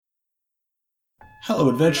Hello,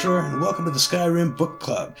 adventurer, and welcome to the Skyrim Book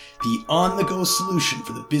Club, the on-the-go solution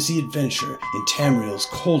for the busy adventure in Tamriel's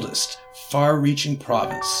coldest, far-reaching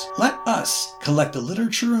province. Let us collect the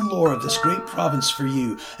literature and lore of this great province for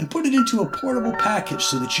you and put it into a portable package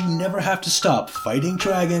so that you never have to stop fighting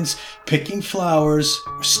dragons, picking flowers,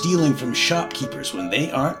 or stealing from shopkeepers when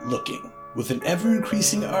they aren't looking. With an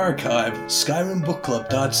ever-increasing archive,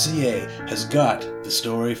 SkyrimBookClub.ca has got the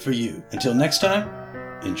story for you. Until next time,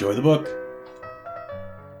 enjoy the book.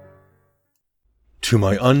 To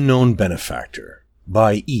My Unknown Benefactor,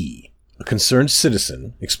 by E. A concerned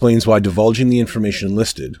citizen explains why divulging the information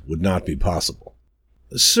listed would not be possible.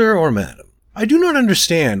 Sir or Madam, I do not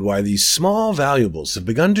understand why these small valuables have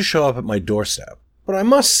begun to show up at my doorstep, but I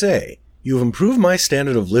must say, you have improved my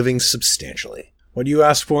standard of living substantially. What you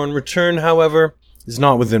ask for in return, however, is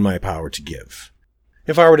not within my power to give.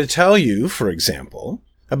 If I were to tell you, for example,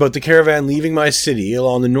 about the caravan leaving my city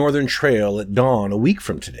along the northern trail at dawn a week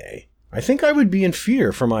from today, I think I would be in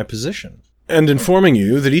fear for my position. And informing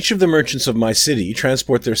you that each of the merchants of my city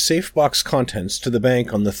transport their safe box contents to the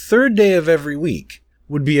bank on the third day of every week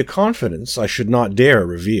would be a confidence I should not dare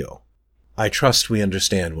reveal. I trust we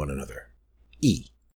understand one another. E.